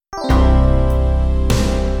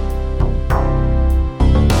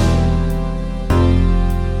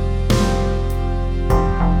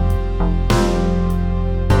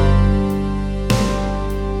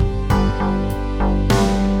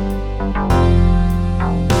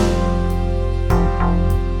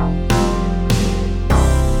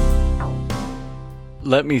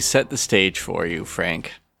let me set the stage for you,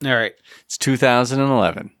 Frank. All right. It's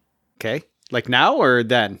 2011. Okay. Like now or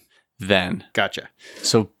then? Then. Gotcha.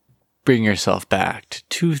 So bring yourself back to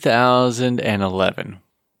 2011.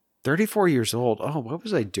 34 years old. Oh, what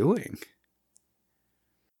was I doing?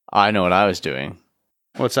 I know what I was doing.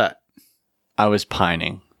 What's that? I was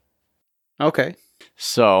pining. Okay.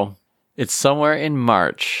 So it's somewhere in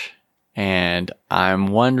March, and I'm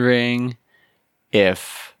wondering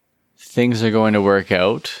if things are going to work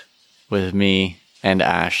out with me and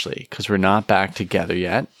Ashley, because we're not back together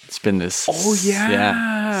yet. It's been this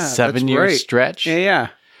 7-year stretch. Yeah.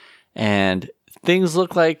 And things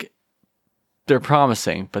look like they're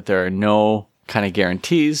promising, but there are no kind of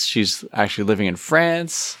guarantees. She's actually living in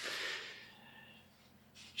France.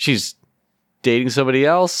 She's dating somebody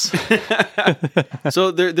else.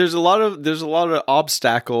 So there's a lot of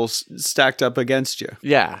obstacles stacked up against you.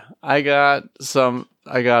 Yeah, I got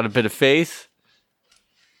a bit of faith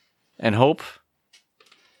and hope,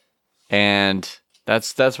 and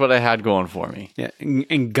that's what I had going for me. Yeah,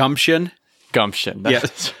 and gumption. Gumption.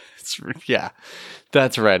 Yeah.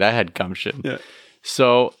 That's right. I had gumption. Yeah.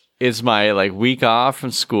 So it's my week off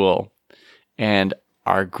from school, and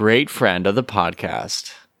our great friend of the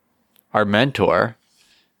podcast, our mentor,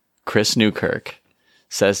 Chris Newkirk,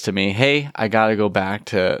 says to me, "Hey, I got to go back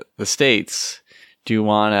to the States. Do you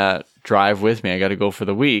want to drive with me? I got to go for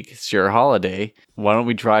the week. It's your holiday. Why don't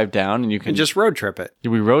we drive down and you can..." And just road trip it.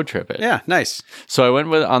 We road trip it. Yeah, nice. So I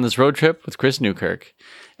went on this road trip with Chris Newkirk,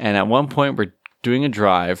 and at one point we're doing a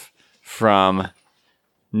drive from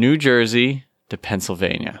New Jersey to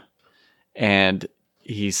Pennsylvania. And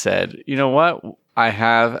he said, "You know what? I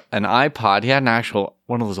have an iPod." He had an actual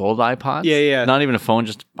one of those old iPods. Yeah. Not even a phone,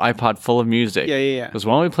 just iPod full of music. Yeah. Because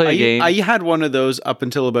why don't we play a game? I had one of those up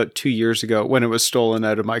until about 2 years ago when it was stolen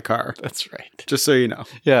out of my car. That's right. Just so you know.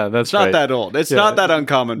 Yeah, that's It's not that old. It's not that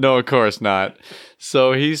uncommon. No, of course not.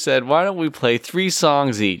 So he said, "Why don't we play 3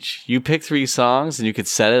 songs each? You pick 3 songs and you could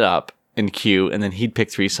set it up in queue, and then he'd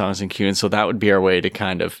pick 3 songs in queue." And so that would be our way to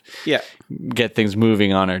kind of get things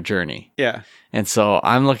moving on our journey. Yeah. And so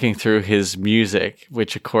I'm looking through his music,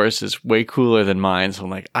 which of course is way cooler than mine. So I'm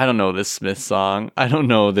like, I don't know this Smith song. I don't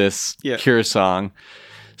know this Cure song.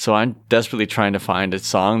 So I'm desperately trying to find a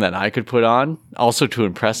song that I could put on, also to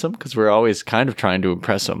impress him, because we're always kind of trying to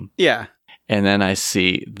impress him. Yeah. And then I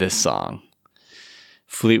see this song,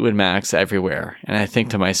 Fleetwood Mac's Everywhere. And I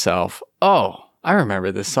think to myself, oh, I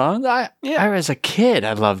remember this song. I as a kid,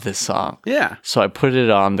 I loved this song. Yeah. So I put it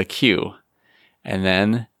on the queue, and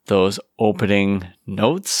then those opening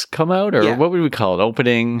notes come out, or what would we call it?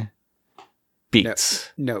 Opening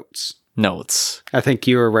beats. Notes. I think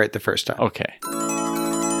you were right the first time. Okay.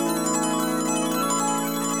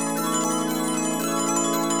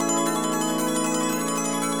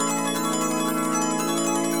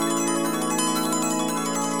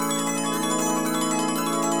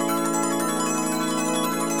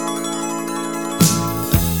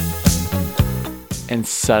 And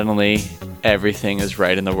suddenly, everything is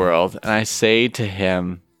right in the world. And I say to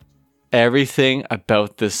him, everything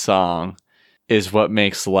about this song is what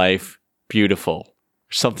makes life beautiful.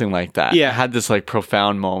 Or something like that. Yeah. I had this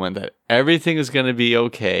profound moment that everything is going to be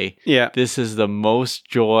okay. Yeah. This is the most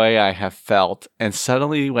joy I have felt. And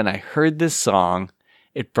suddenly, when I heard this song,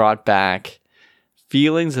 it brought back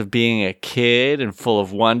feelings of being a kid and full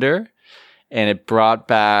of wonder. And it brought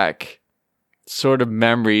back sort of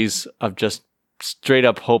memories of just straight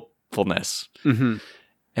up hopefulness. Mm-hmm.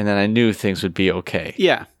 And then I knew things would be okay.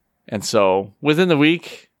 Yeah. And so within the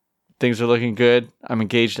week, things are looking good. I'm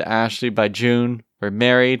engaged to Ashley by June. We're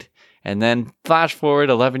married. And then flash forward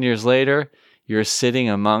 11 years later, you're sitting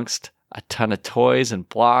amongst a ton of toys and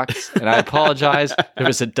blocks. And I apologize. There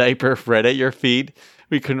was a diaper right at your feet.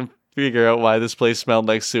 We couldn't figure out why this place smelled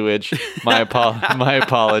like sewage. My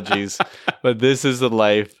apologies. But this is the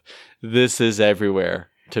life. This is everywhere.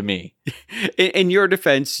 To me. In your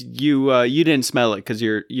defense, you didn't smell it because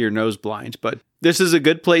you're nose blind, but this is a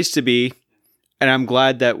good place to be, and I'm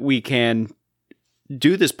glad that we can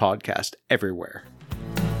do this podcast everywhere.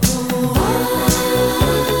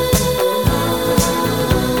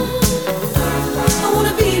 I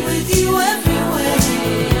wanna be with you everywhere.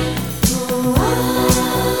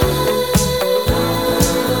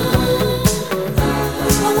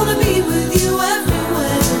 I wanna be with you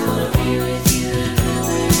everywhere. I wanna be with you.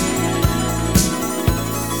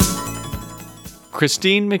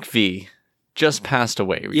 Christine McVie just passed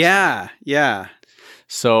away recently. Yeah.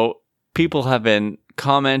 So people have been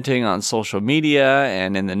commenting on social media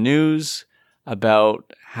and in the news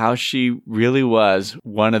about how she really was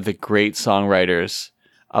one of the great songwriters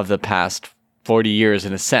of the past 40 years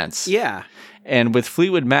in a sense. Yeah. And with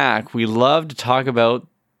Fleetwood Mac, we love to talk about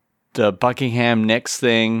the Buckingham Nicks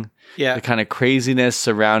thing, Yeah. the kind of craziness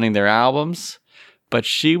surrounding their albums. But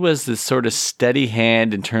she was this sort of steady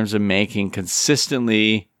hand in terms of making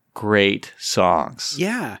consistently great songs.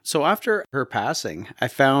 Yeah. So after her passing,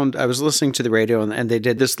 I was listening to the radio and they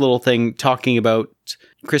did this little thing talking about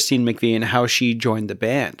Christine McVie and how she joined the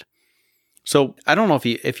band. So I don't know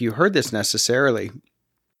if you heard this necessarily.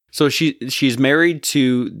 So she's married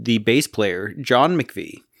to the bass player, John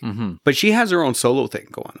McVie, Mm-hmm. but she has her own solo thing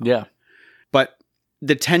going on. Yeah. But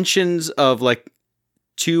the tensions of like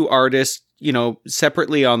two artists,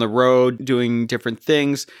 separately on the road doing different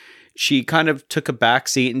things, she kind of took a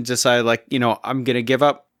backseat and decided like, I'm going to give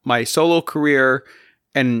up my solo career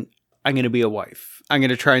and I'm going to be a wife. I'm going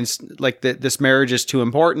to try and this marriage is too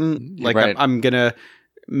important. Like Right. I'm going to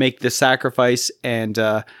make the sacrifice and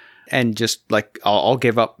just like, I'll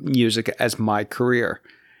give up music as my career.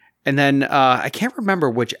 And then I can't remember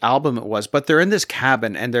which album it was, but they're in this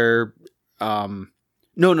cabin and they're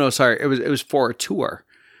sorry, it was for a tour.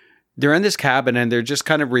 They're in this cabin and they're just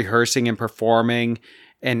kind of rehearsing and performing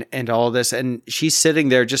and all this, and she's sitting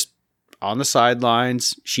there just on the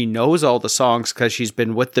sidelines. She knows all the songs because she's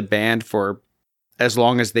been with the band for as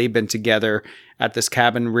long as they've been together at this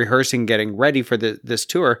cabin rehearsing, getting ready for this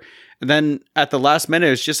tour. And then at the last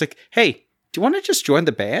minute, it's just like, hey, do you want to just join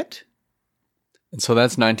the band? And so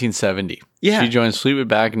that's 1970. Yeah. She joins Fleetwood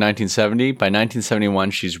Mac in 1970. By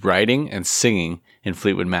 1971, she's writing and singing in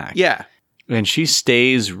Fleetwood Mac. Yeah. And she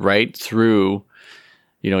stays right through,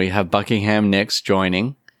 you have Buckingham Nicks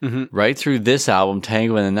joining, Mm-hmm. right through this album,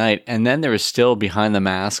 Tango in the Night. And then there was still Behind the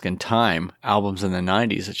Mask and Time albums in the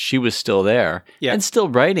 90s that she was still there Yeah. and still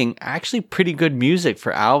writing actually pretty good music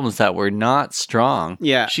for albums that were not strong.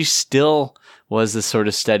 Yeah. She still was this sort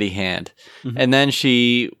of steady hand. Mm-hmm. And then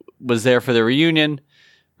she was there for the reunion,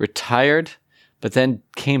 retired, but then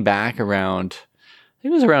came back around, I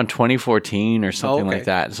think it was around 2014 or something okay. like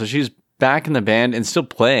that. So she's back in the band and still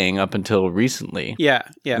playing up until recently. Yeah.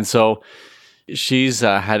 Yeah. And so she's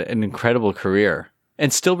had an incredible career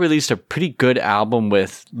and still released a pretty good album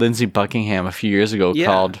with Lindsey Buckingham a few years ago Yeah.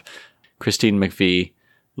 called Christine McVie,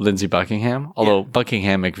 Lindsey Buckingham. Although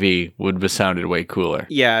Buckingham McVie would have sounded way cooler.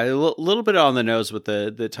 Yeah, a little bit on the nose with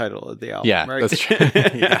the title of the album. Yeah, right? that's true.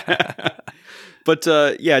 Yeah. But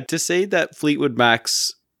to say that Fleetwood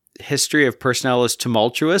Mac's history of personnel is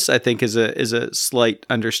tumultuous, I think is a slight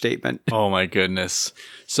understatement. Oh my goodness.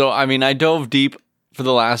 So, I mean, I dove deep for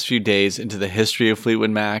the last few days into the history of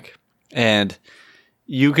Fleetwood Mac, and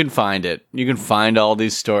you can find it. You can find all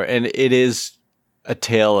these stories, and it is a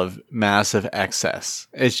tale of massive excess.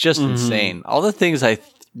 It's just insane. All the things I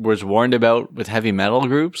was warned about with heavy metal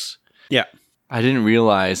groups, Yeah, I didn't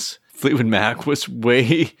realize Fleetwood Mac was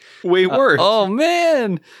way worse. oh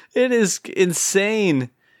man, it is insane.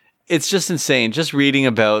 It's just insane. Just reading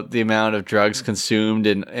about the amount of drugs consumed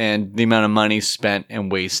and the amount of money spent and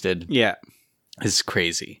wasted Yeah, is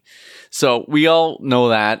crazy. So we all know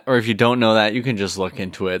that, or if you don't know that, you can just look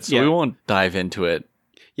into it. So Yeah. we won't dive into it.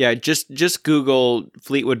 yeah. Just Google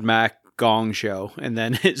Fleetwood Mac Gong Show, and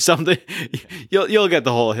then it's something you'll get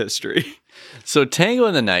the whole history. So Tango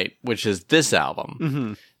in the Night, which is this album,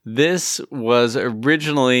 Mm-hmm. this was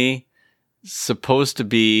originally supposed to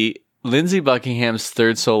be Lindsey Buckingham's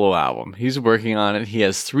third solo album. He's working on it. He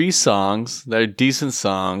has 3 songs that are decent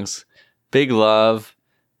songs: Big Love,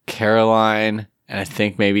 Caroline, and I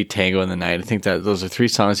think maybe Tango in the Night. I think that those are 3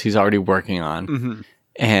 songs he's already working on. Mm-hmm.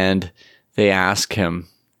 And they ask him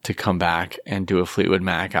to come back and do a Fleetwood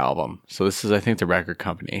Mac album. So this is, I think, the record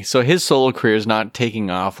company. So his solo career is not taking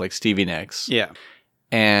off like Stevie Nicks. Yeah,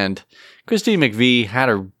 And Christine McVie had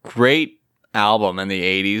a great album in the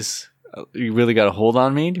 80s. You Really Got a Hold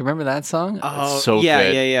on Me. Do you remember that song? Oh, It's so yeah,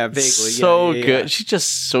 good. yeah, vaguely. So Yeah. good. She's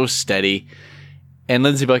just so steady. And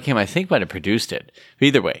Lindsey Buckingham, I think, might have produced it. But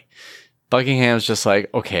either way, Buckingham's just like,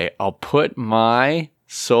 okay, I'll put my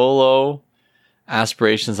solo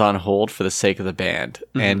aspirations on hold for the sake of the band.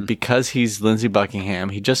 And because he's Lindsey Buckingham,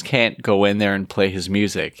 he just can't go in there and play his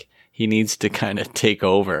music. He needs to kind of take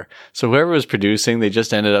over. So whoever was producing, they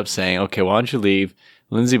just ended up saying, okay, why don't you leave?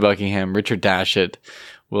 Lindsey Buckingham, Richard Dashit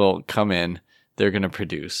will come in. They're going to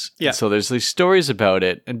produce. Yeah. And so there's these stories about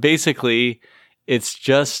it. And basically, it's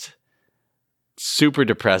just super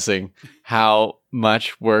depressing how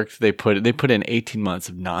much work they put in. They put in 18 months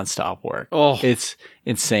of nonstop work. Oh. It's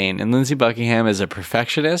insane. And Lindsey Buckingham is a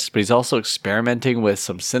perfectionist, but he's also experimenting with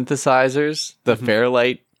some synthesizers. The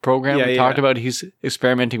Fairlight program Yeah, we yeah. talked about, he's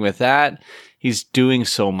experimenting with that. He's doing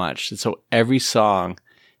so much. And so every song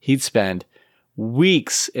he'd spend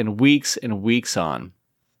weeks and weeks and weeks on.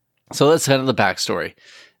 So that's kind of the backstory.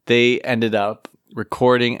 they ended up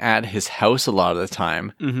recording at his house a lot of the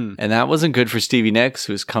time. Mm-hmm. And that wasn't good for Stevie Nicks,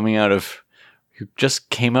 who just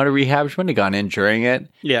came out of rehab. She wouldn't have gone in during it.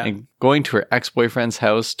 Yeah. And going to her ex-boyfriend's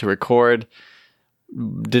house to record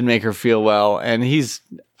didn't make her feel well. And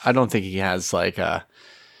I don't think he has like a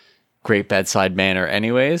great bedside manner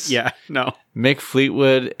anyways. Yeah, no. Mick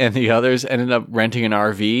Fleetwood and the others ended up renting an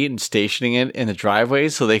RV and stationing it in the driveway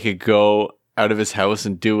so they could go out of his house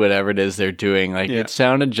and do whatever it is they're doing. Like, Yeah. it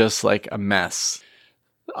sounded just like a mess.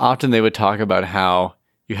 Often they would talk about how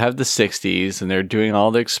you have the 60s and they're doing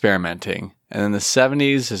all the experimenting. And in the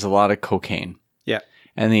 70s, there's a lot of cocaine. Yeah.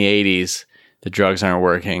 And the 80s, the drugs aren't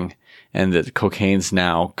working and the cocaine's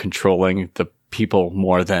now controlling the people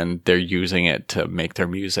more than they're using it to make their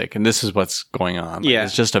music. And this is what's going on. Like, Yeah.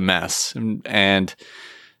 It's just a mess. And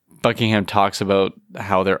Buckingham talks about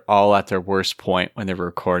how they're all at their worst point when they're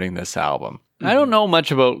recording this album. I don't know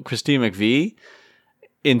much about Christine McVie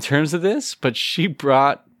in terms of this, but she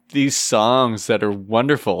brought these songs that are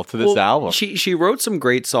wonderful to this album. She wrote some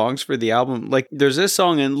great songs for the album. Like there's this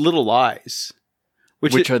song in Little Lies,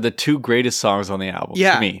 which are the two greatest songs on the album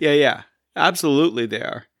yeah, to me. yeah. Absolutely they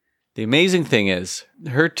are. The amazing thing is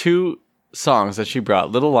her two songs that she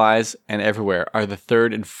brought, Little Lies and Everywhere, are the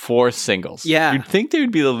third and fourth singles. Yeah. You'd think they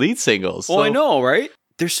would be the lead singles. Oh, I know, right?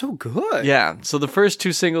 They're so good. Yeah. So the first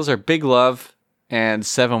two singles are Big Love and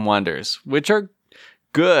Seven Wonders, which are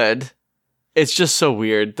good. It's just so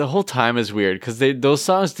weird. The whole time is weird because those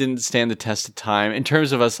songs didn't stand the test of time. In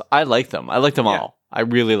terms of us, I like them. I like them all. I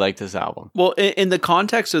really like this album. Well, in the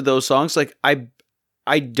context of those songs, like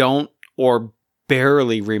I don't or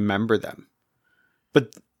barely remember them.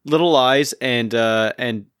 But Little Lies and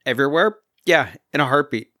Everywhere, yeah, in a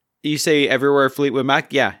heartbeat. You say Everywhere Fleetwood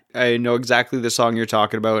Mac, yeah, I know exactly the song you're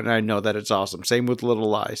talking about, and I know that it's awesome. Same with Little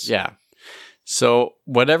Lies. Yeah. So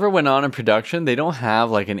whatever went on in production, they don't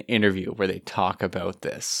have like an interview where they talk about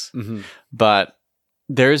this. Mm-hmm. But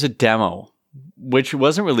there is a demo, which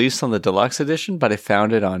wasn't released on the deluxe edition, but I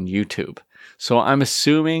found it on YouTube. So I'm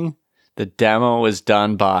assuming the demo is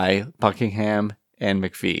done by Buckingham and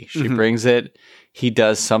McVie. She brings it. He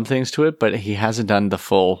does some things to it, but he hasn't done the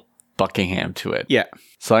full Buckingham to it. Yeah.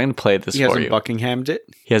 So I'm going to play this He for hasn't you. Buckinghammed it.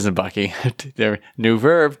 He hasn't Buckinghammed. There, new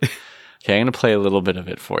verb. Okay, I'm going to play a little bit of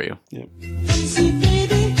it for you. See,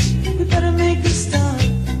 baby, we better make this start.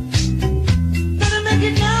 Better make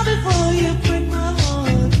it now before you break my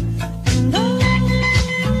heart. And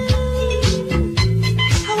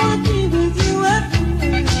I wanna be with you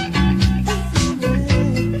everywhere,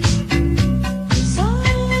 everywhere. So,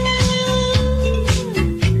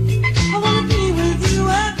 I wanna be with you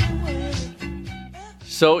everywhere.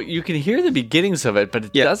 So you can hear the beginnings of it, but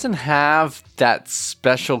it Yeah. doesn't have that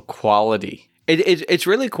special quality. It's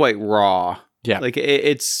really quite raw. Yeah. Like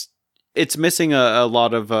it's missing a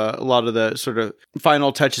lot of the sort of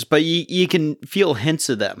final touches, but you can feel hints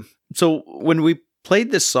of them. So when we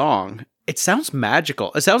played this song, it sounds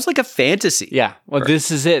magical. It sounds like a fantasy. Yeah. Well,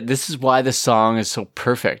 this is it. This is why the song is so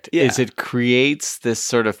perfect. Yeah. Is it creates this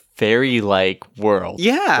sort of fairy-like world.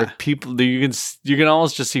 Yeah. Where people you can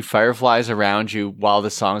almost just see fireflies around you while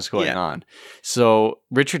the song's going Yeah. on. So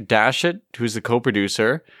Richard Dashut, who's the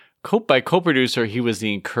co-producer, by co-producer, he was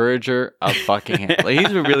the encourager of Buckingham. Like,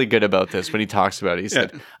 he's really good about this when he talks about it. He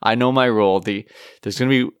said, I know my role. There's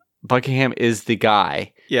going to be Buckingham is the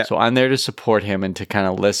guy. Yeah. So I'm there to support him and to kind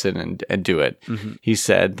of listen and do it. Mhm. He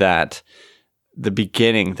said that the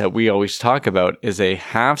beginning that we always talk about is a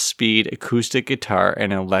half-speed acoustic guitar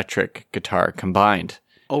and electric guitar combined.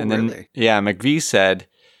 Oh, and then, really? yeah, McVie said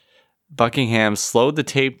Buckingham slowed the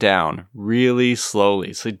tape down really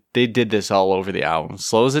slowly. So they did this all over the album.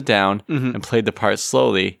 Slows it down Mhm. and played the parts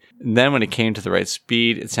slowly. And then when it came to the right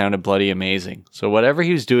speed, it sounded bloody amazing. So whatever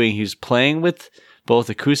he was doing, he was playing with both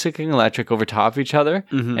acoustic and electric over top of each other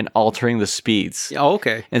and altering the speeds. Oh,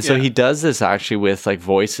 okay. And so Yeah. he does this actually with like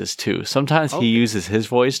voices too. Sometimes he uses his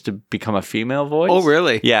voice to become a female voice. Oh,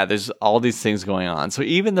 really? Yeah, there's all these things going on. So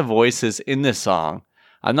even the voices in this song,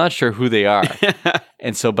 I'm not sure who they are.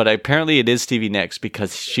 And so, but apparently it is Stevie Nicks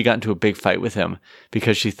because she got into a big fight with him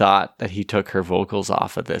because she thought that he took her vocals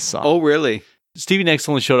off of this song. Oh, really? Stevie Nicks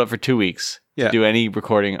only showed up for 2 weeks Yeah. to do any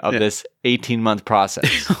recording of this 18-month process.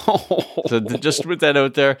 So just put that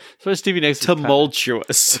out there. So Stevie Nicks is kind of-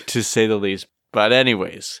 Tumultuous. to say the least. But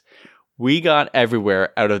anyways, we got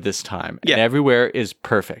Everywhere out of this time. Yeah. And Everywhere is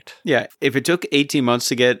perfect. Yeah. If it took 18 months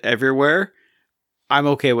to get Everywhere, I'm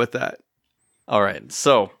okay with that. All right.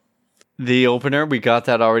 So the opener, we got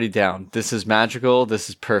that already down. This is magical. This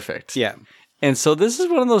is perfect. Yeah. And so this is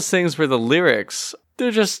one of those things where the lyrics,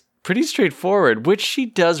 they're just pretty straightforward, which she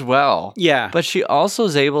does well. Yeah. But she also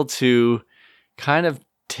is able to kind of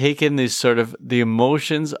take in these sort of the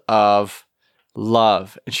emotions of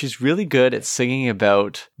love. And she's really good at singing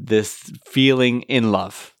about this feeling in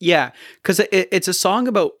love. Yeah, because it's a song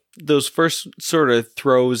about those first sort of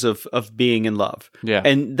throes of being in love. Yeah.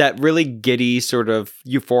 And that really giddy sort of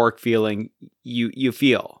euphoric feeling you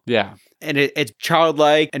feel. Yeah. And it's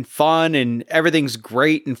childlike and fun and everything's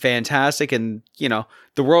great and fantastic. And, you know,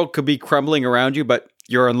 the world could be crumbling around you, but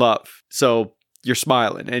you're in love. So you're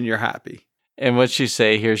smiling and you're happy. And what she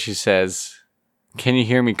say here, she says, "Can you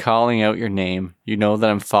hear me calling out your name? You know that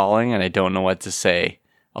I'm falling and I don't know what to say.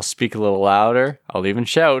 I'll speak a little louder. I'll even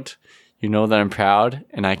shout. You know that I'm proud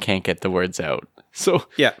and I can't get the words out." So,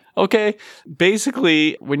 Yeah. okay.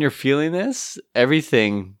 Basically, when you're feeling this,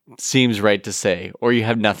 everything seems right to say, or you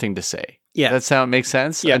have nothing to say. Yeah. That sound makes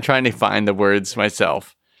sense? Yeah. I'm trying to find the words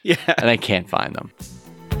myself Yeah. and I can't find them.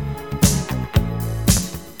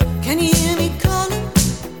 Can you hear me calling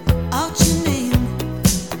out your name?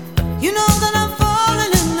 You know that I'm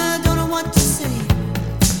falling and I don't know what to say.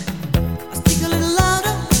 I'll speak a little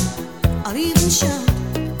louder, I'll even shout.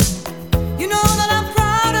 You know that I'm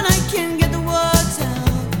proud and I can't get the words out.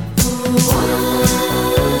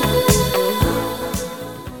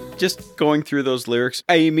 Just going through those lyrics,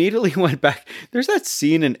 I immediately went back. There's that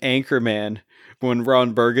scene in Anchorman when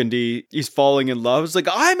Ron Burgundy, he's falling in love. It's like,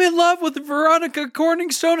 I'm in love with Veronica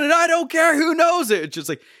Corningstone and I don't care who knows it. It's just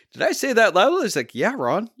like, did I say that loudly? It's like, yeah,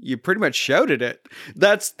 Ron, you pretty much shouted it.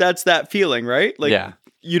 That's that feeling, right? Like, Yeah.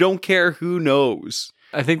 you don't care who knows.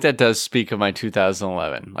 I think that does speak of my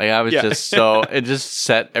 2011. Like I was Yeah. just so, it just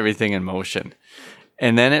set everything in motion.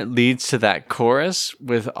 And then it leads to that chorus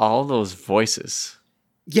with all those voices.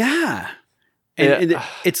 Yeah. And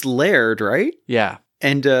it's layered, right? Yeah.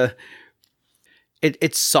 And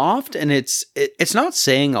it's soft and it's not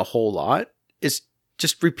saying a whole lot. It's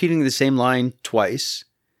just repeating the same line twice,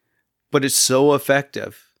 but it's so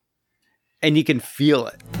effective. And you can feel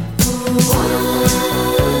it.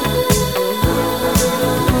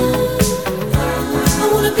 I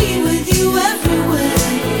wanna be with you everywhere.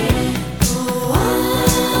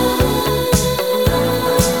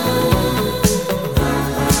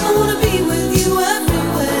 I wanna be with you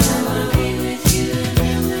everywhere.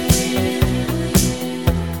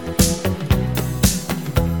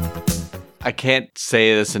 I can't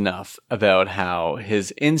say this enough about how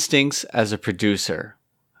his instincts as a producer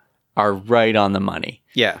are right on the money.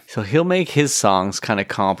 Yeah. So he'll make his songs kind of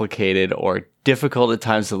complicated or difficult at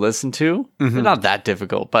times to listen to. They're not that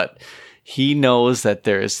difficult, but he knows that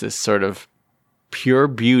there is this sort of pure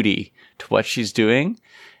beauty to what she's doing,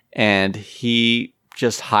 and he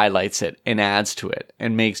just highlights it and adds to it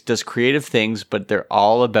and does creative things, but they're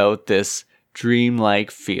all about this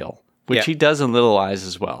dreamlike feel, which Yeah. he does in Little Eyes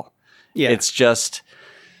as well. Yeah. It's just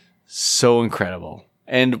so incredible.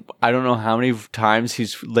 And I don't know how many times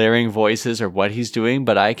he's layering voices or what he's doing,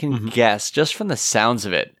 but I can guess just from the sounds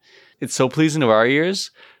of it. It's so pleasing to our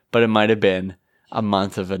ears, but it might have been a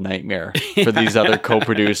month of a nightmare for these other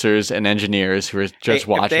co-producers and engineers who are just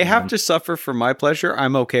watching. If they have them. to suffer for my pleasure,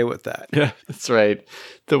 I'm okay with that. Yeah, that's right.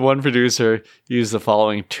 The one producer used the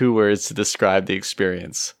following 2 words to describe the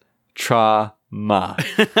experience: trauma.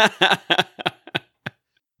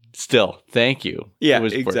 Still, thank you. Yeah, It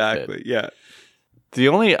was worth it. exactly. Yeah. The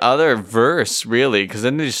only other verse, really, because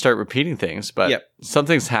then they just start repeating things, but Yep.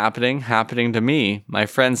 something's happening to me. My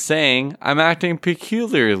friend's saying, I'm acting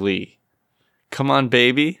peculiarly. Come on,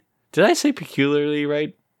 baby. Did I say peculiarly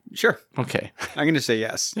right? Sure. Okay. I'm going to say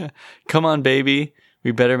yes. Come on, baby.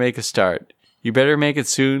 We better make a start. You better make it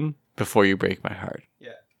soon before you break my heart.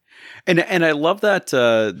 And I love that,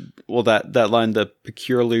 that line, the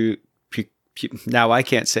peculiarly, now I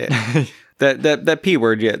can't say it. that P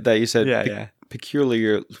word that you said. Yeah.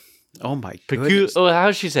 Peculiar. Oh my goodness. How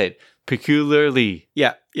does she say it? Peculiarly.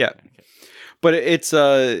 Yeah. But it's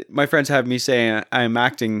my friends have me saying I'm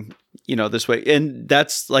acting, this way. And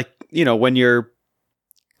that's like, when you're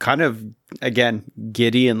kind of, again,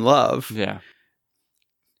 giddy in love. Yeah.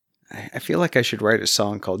 I feel like I should write a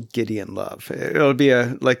song called Giddy in Love. It'll be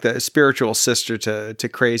like the spiritual sister to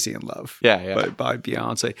Crazy in Love. Yeah. By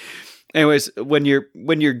Beyonce. Anyways, when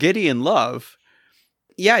you're giddy in love,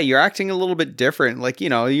 yeah, you're acting a little bit different. Like,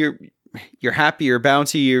 you're happy, you're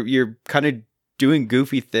bouncy, you're kind of doing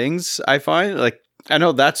goofy things. I find, like, I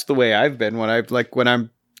know that's the way I've been when I'm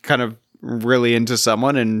kind of really into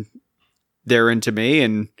someone and they're into me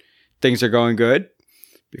and things are going good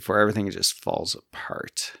before everything just falls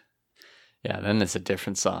apart. Yeah, then it's a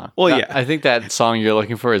different song. Well, yeah. I think that song you're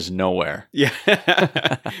looking for is Nowhere. Yeah.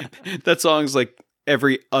 That song's like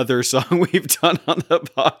every other song we've done on the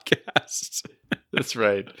podcast. That's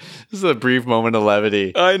right. This is a brief moment of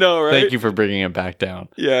levity. I know, right? Thank you for bringing it back down.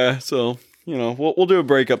 Yeah, so, we'll do a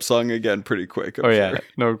breakup song again pretty quick. I'm Yeah, sure.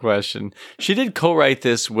 no question. She did co-write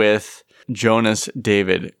this with Jonas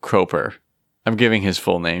David Kroper. I'm giving his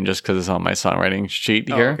full name just because it's on my songwriting sheet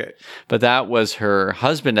here. okay. But that was her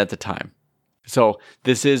husband at the time. So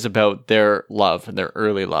this is about their love and their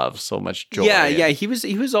early love. So much joy. Yeah. He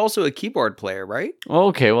was also a keyboard player, right?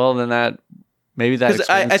 Okay, well then maybe that Because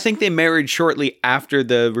I explains. think they married shortly after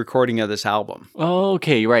the recording of this album.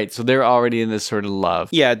 Okay, right. So they're already in this sort of love.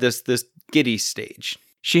 Yeah, this giddy stage.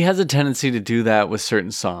 She has a tendency to do that with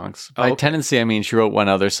certain songs. By Okay. tendency, I mean she wrote one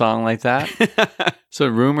other song like that. So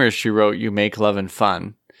rumors she wrote "You Make Love and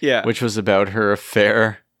Fun," Yeah. which was about her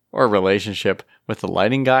affair or relationship with the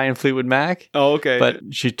lighting guy in Fleetwood Mac. Oh, okay. But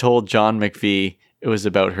she told John McVie it was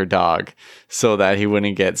about her dog so that he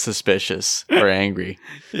wouldn't get suspicious or angry.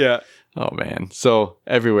 yeah. Oh, man. So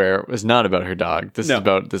everywhere it was not about her dog. This No. is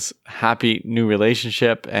about this happy new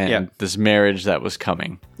relationship and Yeah. this marriage that was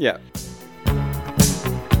coming. Yeah.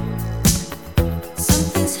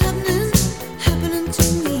 Something's happening to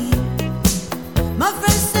me. My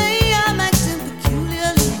friends say I'm acting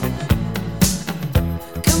peculiarly.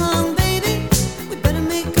 Come on, baby, we better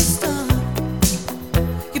make a start.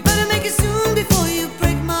 You better make it soon before you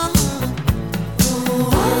break my heart.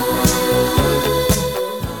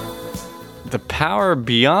 The power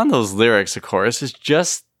beyond those lyrics, of course, is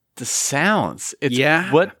just the sounds. It's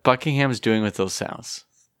Yeah. what Buckingham's doing with those sounds.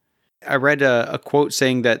 I read a quote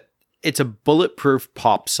saying that it's a bulletproof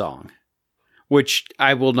pop song, which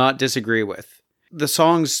I will not disagree with. The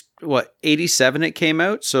song's, 87 it came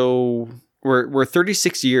out? So we're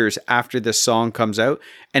 36 years after this song comes out,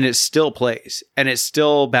 and it still plays. And it's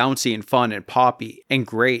still bouncy and fun and poppy and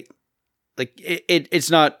great. Like, it's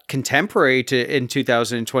not contemporary in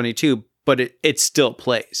 2022, but it still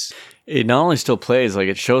plays. It not only still plays, like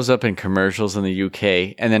it shows up in commercials in the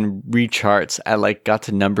UK and then recharts at got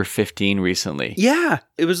to number 15 recently. Yeah,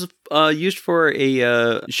 it was used for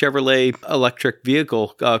a Chevrolet electric vehicle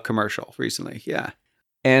commercial recently. Yeah.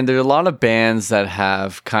 And there are a lot of bands that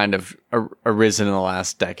have kind of arisen in the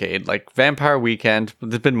last decade, like Vampire Weekend.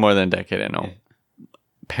 There's been more than a decade, I know.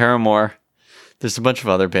 Paramore. There's a bunch of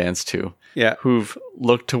other bands too. Yeah. Who've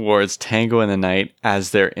looked towards Tango in the Night as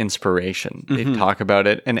their inspiration. They Mm-hmm. talk about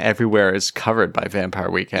it, and everywhere is covered by Vampire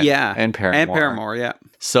Weekend. Yeah. And Paramore. And Paramore, yeah.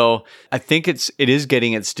 So I think it is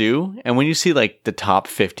getting its due. And when you see the top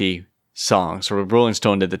 50 songs, or Rolling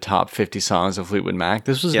Stone did the top 50 songs of Fleetwood Mac,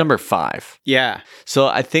 this was Yep. number 5. Yeah. So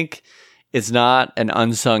I think it's not an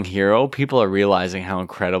unsung hero. People are realizing how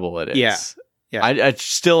incredible it is. Yeah. Yeah. It's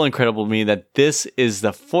still incredible to me that this is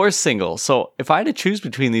the 4th single. So if I had to choose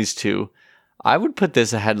between these two, I would put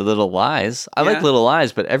this ahead of Little Lies. I like Yeah. Little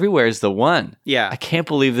Lies, but Everywhere is the one. Yeah. I can't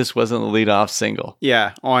believe this wasn't the lead-off single.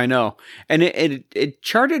 Yeah. Oh, I know. And it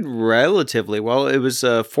charted relatively well. It was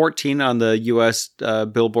 14 on the US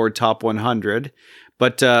Billboard Top 100.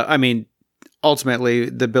 But, I mean, ultimately,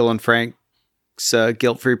 the Bill and Frank's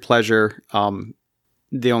Guilt-Free Pleasure,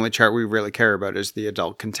 the only chart we really care about is the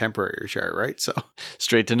adult contemporary chart, right? So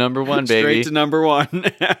Straight to number 1, baby. straight to number 1.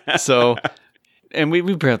 So, and we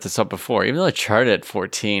brought this up before. Even though it charted at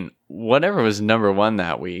 14, whatever was number 1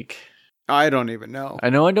 that week, I don't even know. I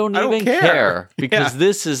know I don't I don't even care. care because Yeah.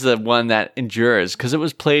 this is the one that endures because it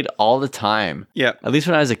was played all the time. Yeah. At least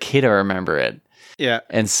when I was a kid, I remember it. Yeah.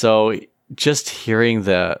 And so just hearing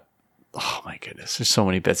oh my goodness, there's so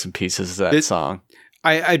many bits and pieces of that song.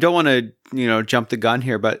 I don't want to, jump the gun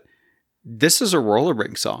here, but this is a roller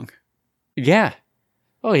rink song. Yeah.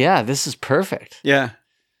 Oh yeah, this is perfect. Yeah.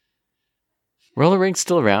 Roller Rink's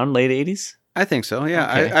still around, late 80s? I think so.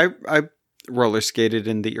 Yeah. Okay. I roller skated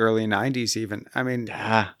in the early 90s even. I mean,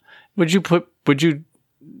 Ah. Would you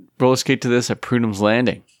roller skate to this at Prudham's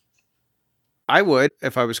Landing? I would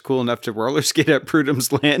if I was cool enough to roller skate at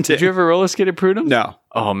Prudham's Landing. Did you ever roller skate at Prudham's? No.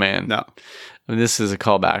 Oh man. No. I mean, this is a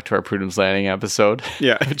callback to our Prudham's Landing episode.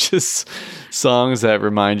 Yeah. Just songs that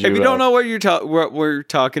remind you If you don't of- know what we're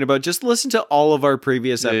talking about, just listen to all of our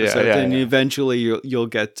previous Yeah, episodes, and yeah. eventually you'll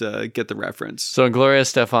get the reference. So Gloria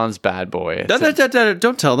Stefan's Bad Boy.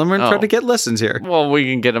 Don't tell them. We're Oh. trying to get listens here. Well, we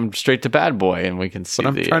can get them straight to Bad Boy and we can see But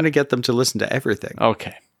I'm trying to get them to listen to everything.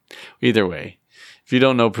 Okay. Either way, if you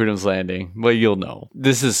don't know Prudham's Landing, well, you'll know.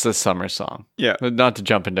 This is the summer song. Yeah. Not to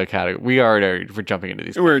jump into a category. We're jumping into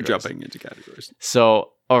these We're categories. jumping into categories.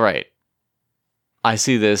 So, all right. I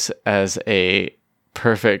see this as a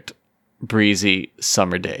perfect, breezy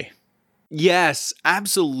summer day. Yes,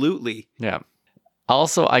 absolutely. Yeah.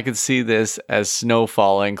 Also, I could see this as snow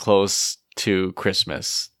falling close to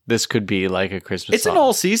Christmas. This could be like a Christmas It's song. an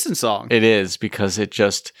all season song. It is because it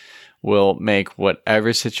just will make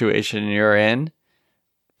whatever situation you're in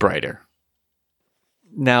brighter.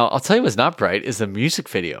 Now, I'll tell you what's not bright is the music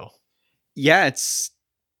video. Yeah, it's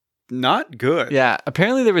not good. Yeah,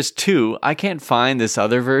 apparently there was 2. I can't find this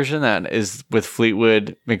other version that is with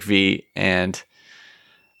Fleetwood, McVie, and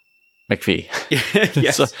McVie.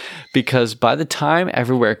 Yes. So, because by the time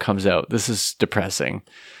Everywhere comes out, this is depressing,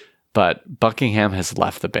 but Buckingham has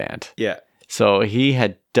left the band. Yeah. So he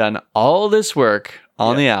had done all this work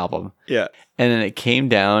on the album, Yeah. and then it came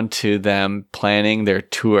down to them planning their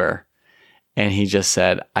tour, and he just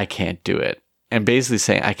said, I can't do it. And basically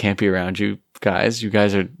saying, I can't be around you guys. You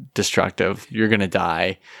guys are destructive. You're going to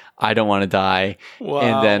die. I don't want to die.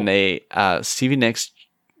 Wow. And then Stevie Nicks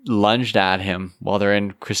lunged at him while they're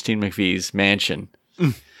in Christine McVie's mansion.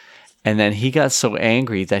 And then he got so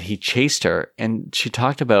angry that he chased her. And she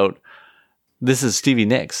talked about, this is Stevie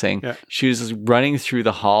Nicks saying, she was running through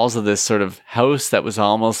the halls of this sort of house that was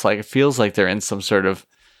almost like, it feels like they're in some sort of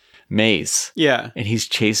maze. Yeah. And he's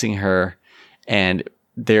chasing her, and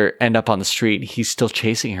they end up on the street. He's still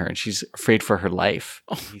chasing her, and she's afraid for her life.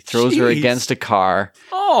 He throws her jeez. against a car,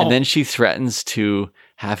 Oh. and then she threatens to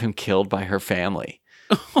have him killed by her family.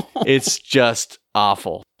 It's just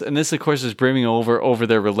awful. And this, of course, is brimming over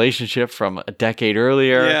their relationship from a decade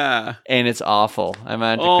earlier. Yeah. And it's awful. I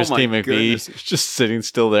imagine Oh, Christine my McVie goodness. just sitting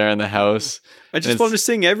still there in the house. I And just it's- want to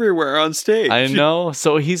sing Everywhere on stage. I know.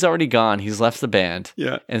 So he's already gone. He's left the band.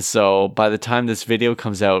 Yeah. And so by the time this video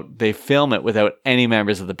comes out, they film it without any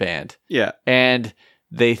members of the band. Yeah. And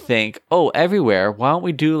they think, oh, Everywhere, why don't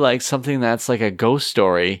we do like something that's like a ghost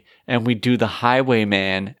story, and we do The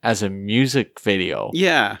Highwayman as a music video.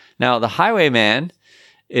 Yeah. Now, The Highwayman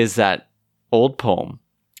is that old poem,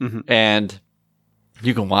 Mhm. and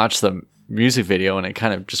you can watch the music video and it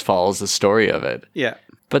kind of just follows the story of it. Yeah.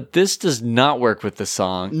 But this does not work with the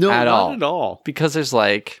song No, at not all. at all. Because there's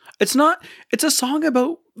like, It's not, it's a song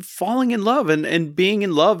about falling in love and being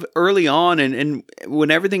in love early on and when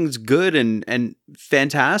everything's good and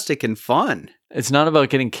fantastic and fun. it's not about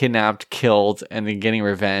getting kidnapped, killed, and then getting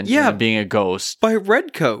revenge Yeah. and then being a ghost. By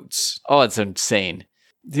redcoats. Oh, it's insane.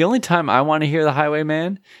 The only time I want to hear The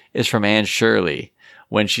Highwayman is from Anne Shirley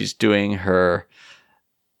when she's doing her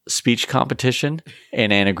speech competition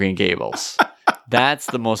in Anne of Green Gables. That's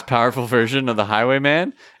the most powerful version of The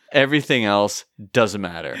Highwayman. Everything else doesn't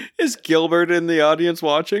matter. Is Gilbert in the audience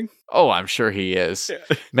watching? Oh, I'm sure he is.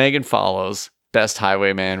 Megan Follows, best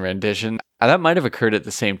Highwayman rendition. That might have occurred at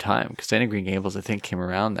the same time because Anne of Green Gables, I think, came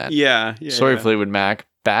around then. Yeah. Sorry, yeah. Fleetwood Mac.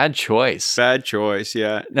 Bad choice. Bad choice.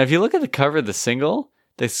 Yeah. Now, if you look at the cover of the single,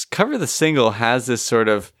 this cover of the single has this sort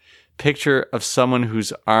of picture of someone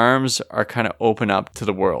whose arms are kind of open up to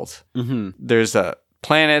the world. Mm-hmm. There's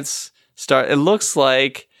planets, star. It looks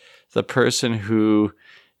like the person who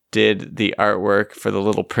did the artwork for The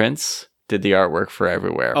Little Prince did the artwork for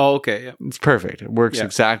Everywhere. Oh, okay. Yeah. It's perfect. It works Yeah.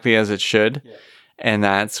 exactly as it should. Yeah. And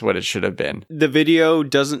that's what it should have been. The video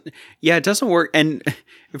doesn't, it doesn't work. And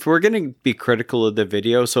if we're going to be critical of the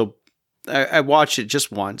video, so I watched it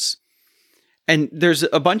just once. And there's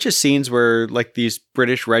a bunch of scenes where like these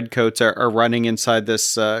British redcoats are running inside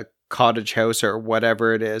this cottage house or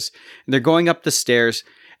whatever it is. And they're going up the stairs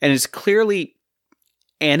and it's clearly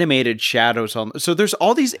animated shadows on. So there's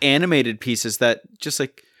all these animated pieces that just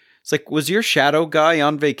like, it's like, was your shadow guy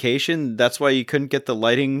on vacation? That's why you couldn't get the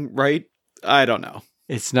lighting right? I don't know.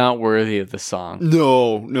 It's not worthy of the song.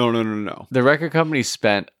 No. The record company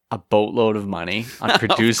spent a boatload of money on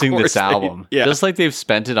producing this course they- album. yeah. Just like they've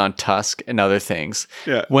spent it on Tusk and other things.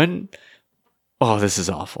 Yeah. Oh, this is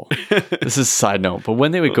awful. This is a side note. But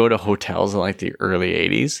when they would go to hotels in like the early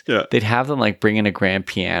 80s, Yeah. they'd have them like bring in a grand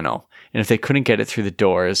piano. And if they couldn't get it through the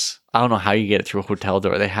doors, I don't know how you get it through a hotel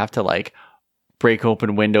door. They have to like break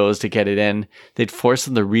open windows to get it in. They'd force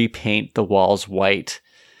them to repaint the walls white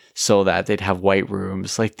so that they'd have white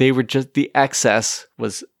rooms. Like they were just, the excess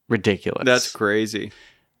was ridiculous. That's crazy.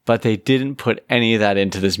 But they didn't put any of that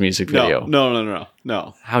into this music video. No.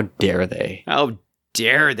 How dare they? How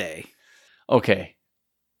dare they? Okay.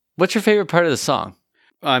 What's your favorite part of the song?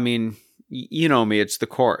 I mean, you know me, it's the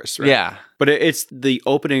chorus, right? Yeah. But it's the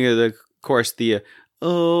opening of the chorus, the,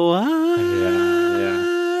 Yeah.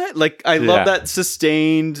 like, I Yeah. love that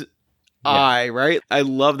sustained I, right? I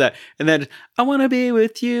love that. And then, I want to be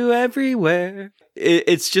with you everywhere.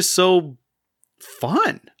 It's just so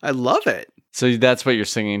fun. I love it. So that's what you're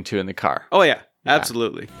singing to in the car. Oh, yeah,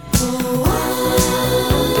 absolutely.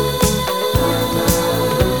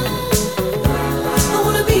 I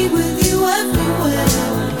wanna be with you everywhere.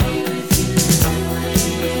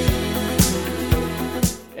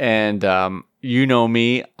 And you know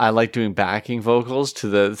me, I like doing backing vocals to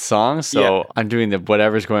the song. So Yeah. I'm doing the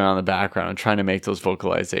whatever's going on in the background. I'm trying to make those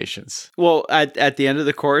vocalizations. Well, at the end of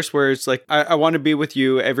the chorus where it's like, I want to be with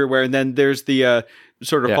you everywhere. And then there's the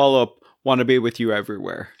sort of Yeah. follow-up, want to be with you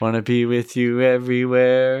everywhere. Wanna be with you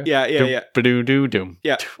everywhere. Yeah, yeah, yeah. Ba-doo-doo-doom.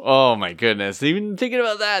 Yeah. Oh my goodness. Even thinking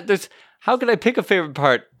about that, how could I pick a favorite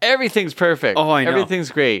part? Everything's perfect. Oh, I know.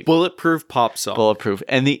 Everything's great. Bulletproof pop song. Bulletproof.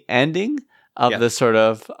 And the ending of Yeah. the sort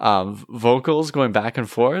of vocals going back and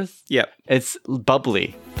forth, Yeah. it's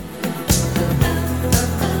bubbly.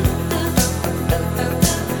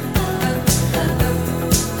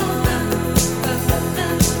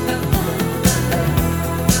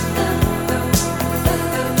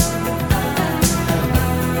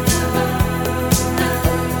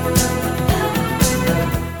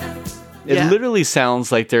 It Yeah. literally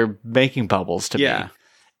sounds like they're making bubbles to Yeah. me.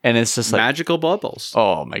 And it's just like, Magical bubbles.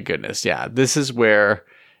 oh my goodness, yeah. This is where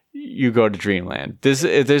you go to dreamland. There's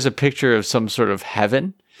a picture of some sort of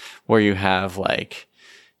heaven where you have like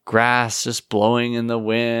grass just blowing in the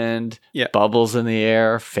wind, Yeah. bubbles in the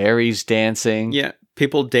air, fairies dancing. Yeah.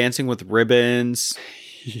 People dancing with ribbons.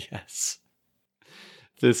 Yes.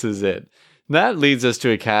 This is it. That leads us to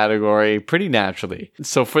a category pretty naturally.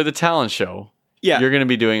 So for the talent show, Yeah. you're going to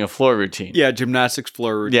be doing a floor routine. Yeah. Gymnastics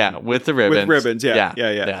floor routine. Yeah, with the ribbons. ribbons, yeah,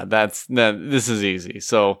 yeah. This is easy.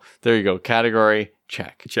 So there you go. Category,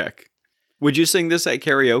 check. Check. Would you sing this at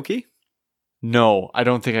karaoke? No, I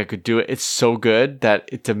don't think I could do it. It's so good that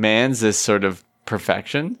it demands this sort of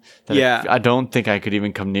perfection that Yeah. I don't think I could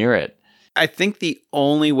even come near it. I think the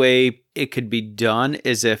only way it could be done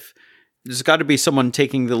is if there's got to be someone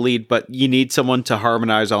taking the lead, but you need someone to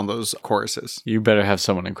harmonize on those choruses. You better have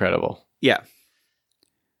someone incredible. Yeah.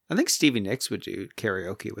 I think Stevie Nicks would do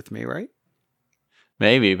karaoke with me, right?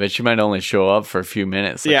 Maybe, but she might only show up for a few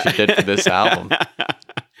minutes like she did for this album.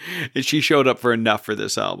 And she showed up for enough for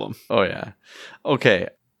this album. Oh, yeah. Okay.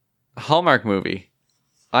 Hallmark movie.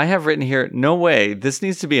 I have written here, no way. This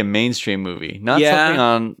needs to be a mainstream movie, not Yeah. something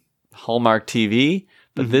on Hallmark TV,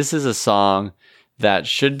 but this is a song that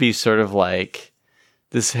should be sort of like,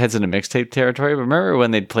 this heads into mixtape territory. But remember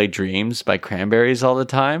when they'd play Dreams by Cranberries all the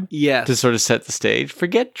time? Yes. To sort of set the stage?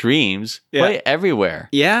 Forget Dreams. Yeah. Play it everywhere.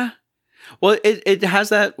 Yeah. Well, it has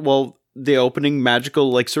that, the opening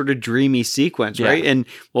magical, like sort of dreamy sequence, Yeah. right? And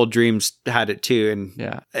Dreams had it too. And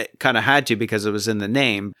Yeah. it kind of had to because it was in the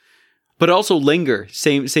name. But also Linger,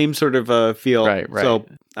 same sort of feel. Right. So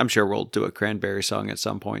I'm sure we'll do a Cranberry song at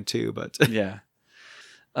some point too. But Yeah.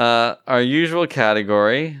 Our usual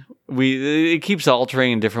category, it keeps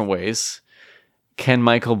altering in different ways. Can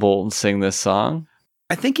Michael Bolton sing this song?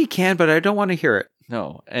 I think he can, but I don't want to hear it.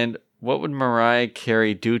 No. And what would Mariah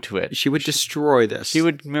Carey do to it? She would destroy this. She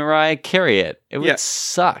would Mariah Carey it. It would Yeah.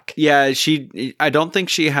 suck. Yeah, I don't think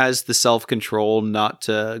she has the self-control not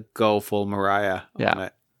to go full Mariah on Yeah.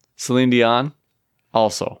 it. Celine Dion,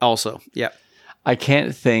 also. Also, yeah. I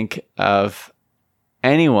can't think of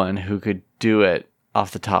anyone who could do it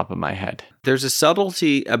off the top of my head. There's a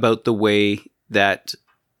subtlety about the way that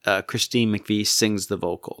Christine McVie sings the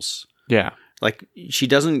vocals. Yeah. Like, she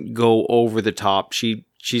doesn't go over the top.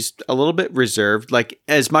 She's a little bit reserved. Like,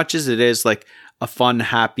 as much as it is like a fun,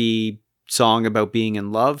 happy song about being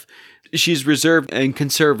in love, she's reserved and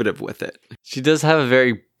conservative with it. She does have a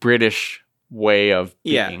very British way of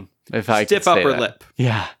Yeah. being. If I Stiff could say upper that. lip.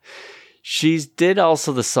 Yeah. She did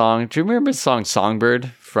also the song. Do you remember the song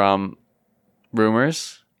Songbird from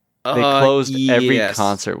Rumors? They closed every Yes.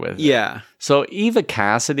 concert with it. Yeah. So Eva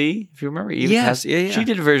Cassidy, if you remember Eva Yes, Cassidy, yeah, yeah. she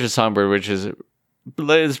did a version of Songbird, which is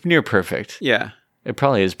near perfect. Yeah. It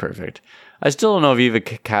probably is perfect. I still don't know if Eva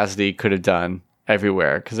Cassidy could have done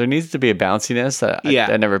Everywhere because there needs to be a bounciness that Yeah.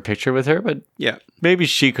 I never picture with her, but Yeah. maybe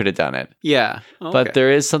she could have done it. Yeah. But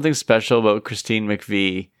there is something special about Christine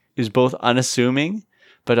McVie, who's both unassuming,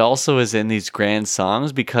 but also is in these grand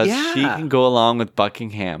songs because she Yeah. can go along with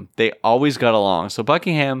Buckingham. They always got along. So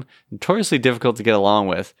Buckingham, notoriously difficult to get along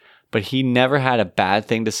with, but he never had a bad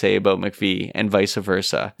thing to say about McVie and vice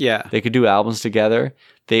versa. Yeah. They could do albums together.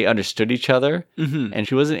 They understood each other. Mhm. And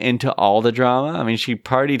she wasn't into all the drama. I mean, she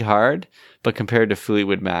partied hard, but compared to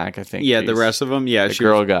Fleetwood Mac, I think Yeah, the she's rest of them, yeah. the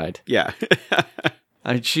Girl Guide. Yeah.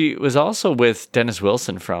 And she was also with Dennis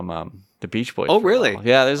Wilson from the Beach Boys. Oh, for a really? while.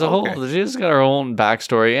 Yeah, there's a Okay. whole. She's got her own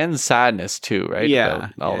backstory and sadness too, right? Yeah, About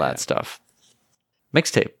all yeah, that yeah. stuff.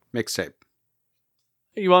 Mixtape. Mixtape.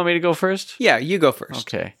 You want me to go first? Yeah, you go first.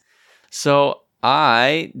 Okay. So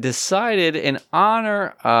I decided, in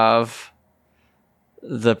honor of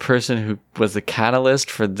the person who was the catalyst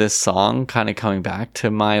for this song kind of coming back to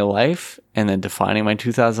my life and then defining my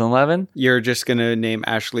 2011. You're just going to name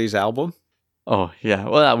Ashley's album? Oh, yeah.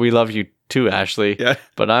 Well, We Love You too, Ashley. Yeah.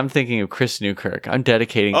 But I'm thinking of Chris Newkirk. I'm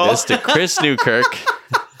dedicating this to Chris Newkirk.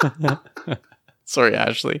 Sorry,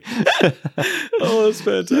 Ashley. Oh, that's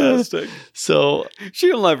fantastic. So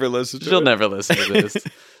She'll never listen to she'll it. never listen to this.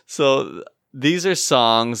 So these are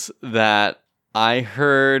songs that I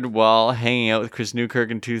heard while hanging out with Chris Newkirk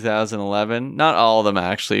in 2011. Not all of them,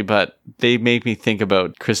 actually, but they make me think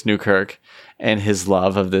about Chris Newkirk and his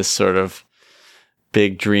love of this sort of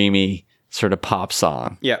big, dreamy sort of pop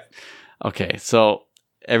song. Yeah. Okay, so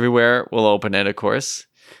Everywhere will open it, of course.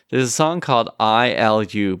 There's a song called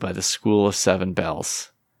ILU by the School of Seven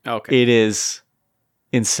Bells. Okay. It is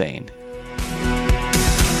insane.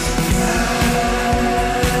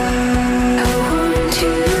 I want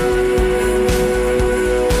you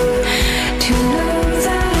to know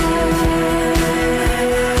that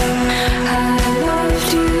I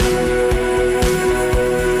loved you.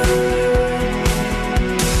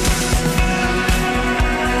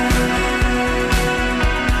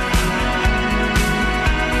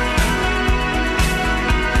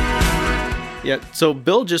 Yeah. So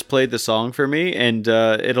Bill just played the song for me, and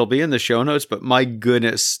it'll be in the show notes. But my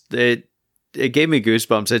goodness, it gave me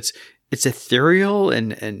goosebumps. It's ethereal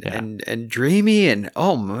and dreamy, and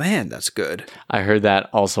oh man, that's good. I heard that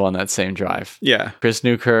also on that same drive. Yeah. Chris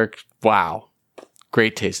Newkirk, wow.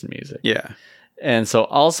 Great taste in music. Yeah. And so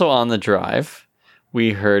also on the drive,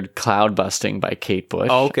 we heard Cloud Busting by Kate Bush.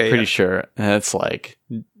 Oh, okay, Pretty yeah. sure. And it's like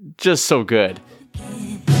just so good.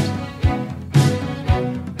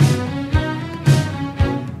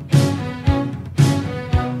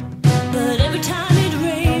 But every time it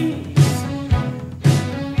rains,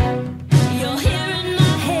 you're here in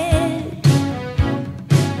my head,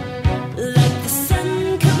 like the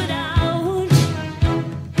sun coming out.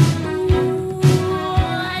 Ooh,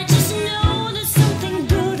 I just know that something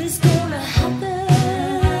good is gonna happen.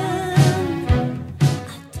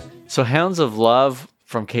 So Hounds of Love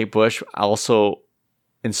from Kate Bush also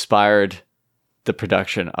inspired the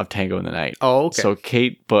production of Tango in the Night. Oh, okay. So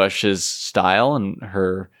Kate Bush's style and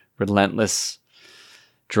her relentless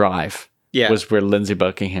drive Yeah. was where Lindsey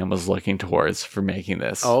Buckingham was looking towards for making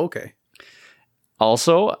this. Oh, okay.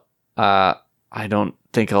 Also, I don't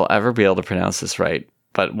think I'll ever be able to pronounce this right,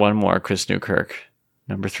 but one more, Chris Newkirk,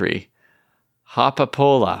 number 3.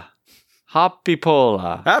 Hopapola.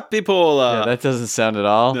 Hopipola. Happy Pola. Yeah, that doesn't sound at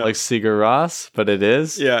all No. like Sigur Rós, but it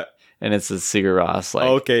is. Yeah. And it's a Sigur Rós, like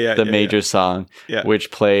Okay, yeah, the yeah, major song, Yeah. which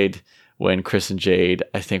played when Chris and Jade,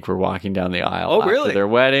 I think, were walking down the aisle Oh, after really? their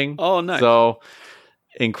wedding. Oh, nice. So,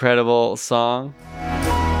 incredible song.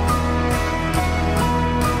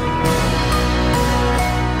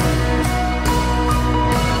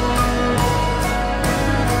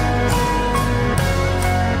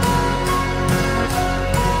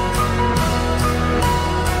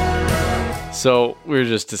 So we were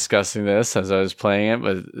just discussing this as I was playing it,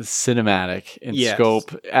 but it's cinematic in Yes.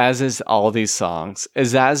 scope, as is all these songs,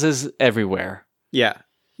 as is Everywhere. Yeah.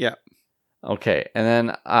 Yeah. Okay, and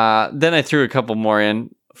then I threw a couple more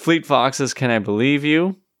in. Fleet Foxes, Can I Believe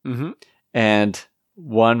You? Mm-hmm. And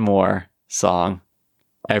one more song,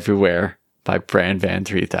 Everywhere by Brand Van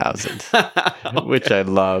 3000, which I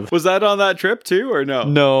love. Was that on that trip too, or no?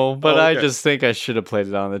 No, but Oh, I okay. just think I should have played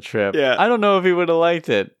it on the trip. Yeah. I don't know if he would have liked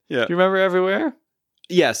it. Yeah. Do you remember Everywhere?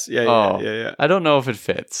 Yes. Yeah. Yeah. Oh. Yeah. I don't know if it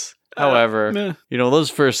fits. However, meh. those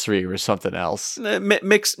first 3 were something else. Yeah.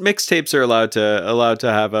 Mixtapes are allowed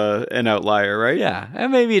to have an outlier, right? Yeah,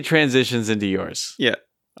 and maybe it transitions into yours. Yeah.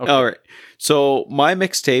 Okay. All right. So my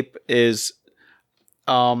mixtape is,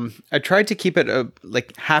 I tried to keep it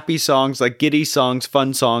like happy songs, like giddy songs,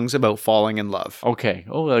 fun songs about falling in love. Okay.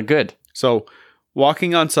 Oh, good. So,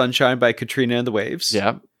 Walking on Sunshine by Katrina and the Waves.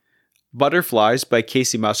 Yeah. Butterflies by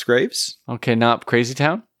Casey Musgraves. Okay, not Crazy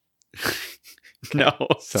Town? No,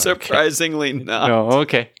 Sorry, surprisingly not. No,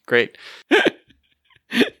 okay, great.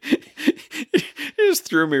 You just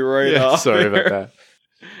threw me right Yeah, off. sorry there. about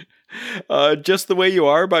that. Just the Way You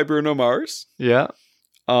Are by Bruno Mars. Yeah.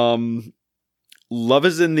 Love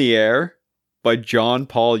is in the Air by John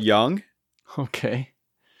Paul Young. Okay.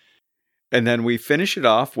 And then we finish it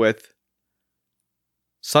off with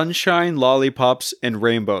Sunshine, Lollipops, and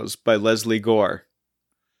Rainbows by Leslie Gore.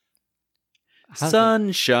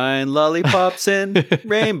 Sunshine, lollipops, and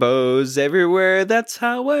rainbows everywhere. That's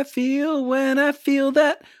how I feel when I feel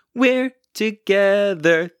that we're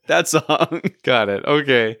together. That song. Got it.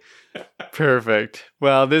 Okay. Perfect.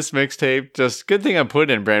 Well, this mixtape, just good thing I put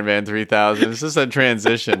in Brand Van 3000. It's just a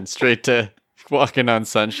transition straight to Walking on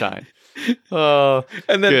Sunshine. Oh,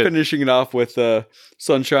 And then good. finishing it off with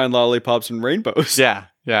Sunshine, Lollipops, and Rainbows. Yeah,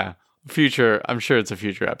 yeah. Future, I'm sure it's a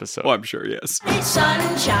future episode. Oh, I'm sure, yes.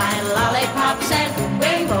 Sunshine, lollipops, and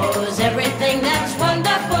rainbows every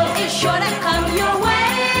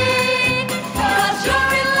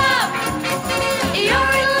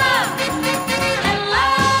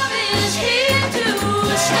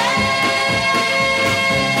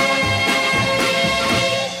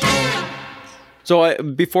So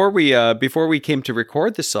before we came to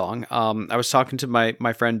record the song, I was talking to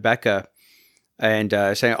my friend Becca, and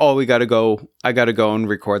saying, "Oh, I got to go and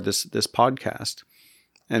record this podcast."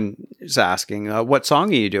 And he's asking, "What song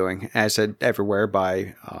are you doing?" And I said, "Everywhere"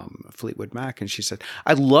 by Fleetwood Mac, and she said,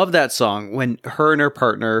 "I love that song." When her and her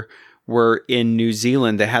partner were in New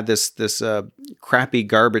Zealand, they had this crappy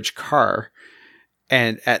garbage car,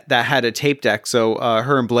 and that had a tape deck. So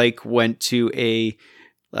her and Blake went to a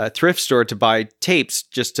thrift store to buy tapes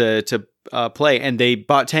just to play, and they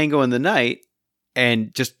bought Tango in the Night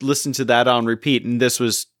and just listened to that on repeat. And this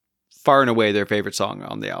was far and away their favorite song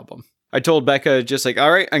on the album. I told Becca just like,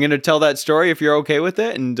 all right, I'm going to tell that story if you're okay with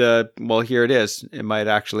it. And well, here it is. It might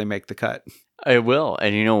actually make the cut. I will.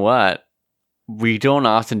 And you know what? We don't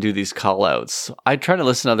often do these call outs. I try to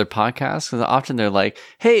listen to other podcasts because often they're like,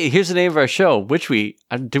 hey, here's the name of our show, which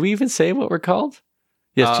do we even say what we're called?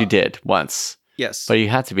 Yes, you did once. Yes. But you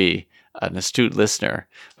have to be an astute listener.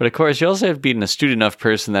 But of course, you also have to be an astute enough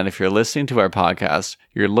person that if you're listening to our podcast,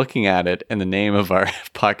 you're looking at it and the name of our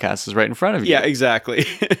podcast is right in front of you. Yeah, exactly.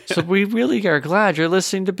 So we really are glad you're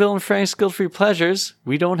listening to Bill and Frank's Guilt-Free Pleasures.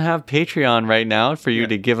 We don't have Patreon right now for you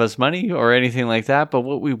to give us money or anything like that. But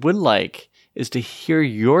what we would like is to hear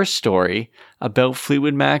your story about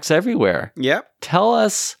Fleetwood Mac's Everywhere. Yep. Tell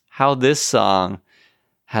us how this song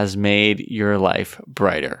has made your life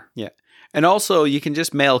brighter. Yeah. And also, you can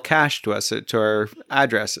just mail cash to us to our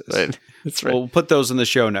addresses. Right. That's right. We'll put those in the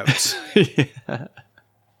show notes. Yeah.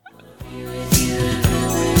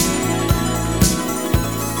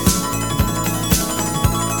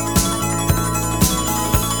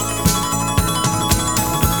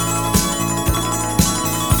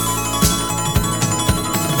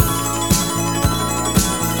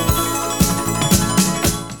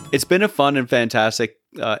 It's been a fun and fantastic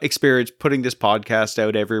experience putting this podcast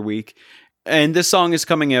out every week. And this song is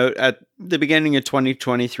coming out at the beginning of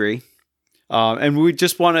 2023. And we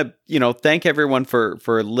just want to, thank everyone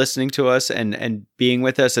for listening to us and being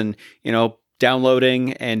with us and,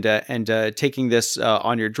 downloading and taking this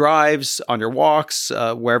on your drives, on your walks,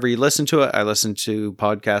 wherever you listen to it. I listen to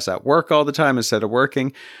podcasts at work all the time instead of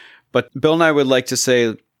working. But Bill and I would like to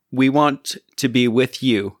say we want to be with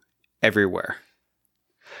you everywhere.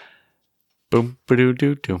 Boom,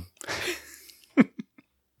 ba-doo-doo-doo.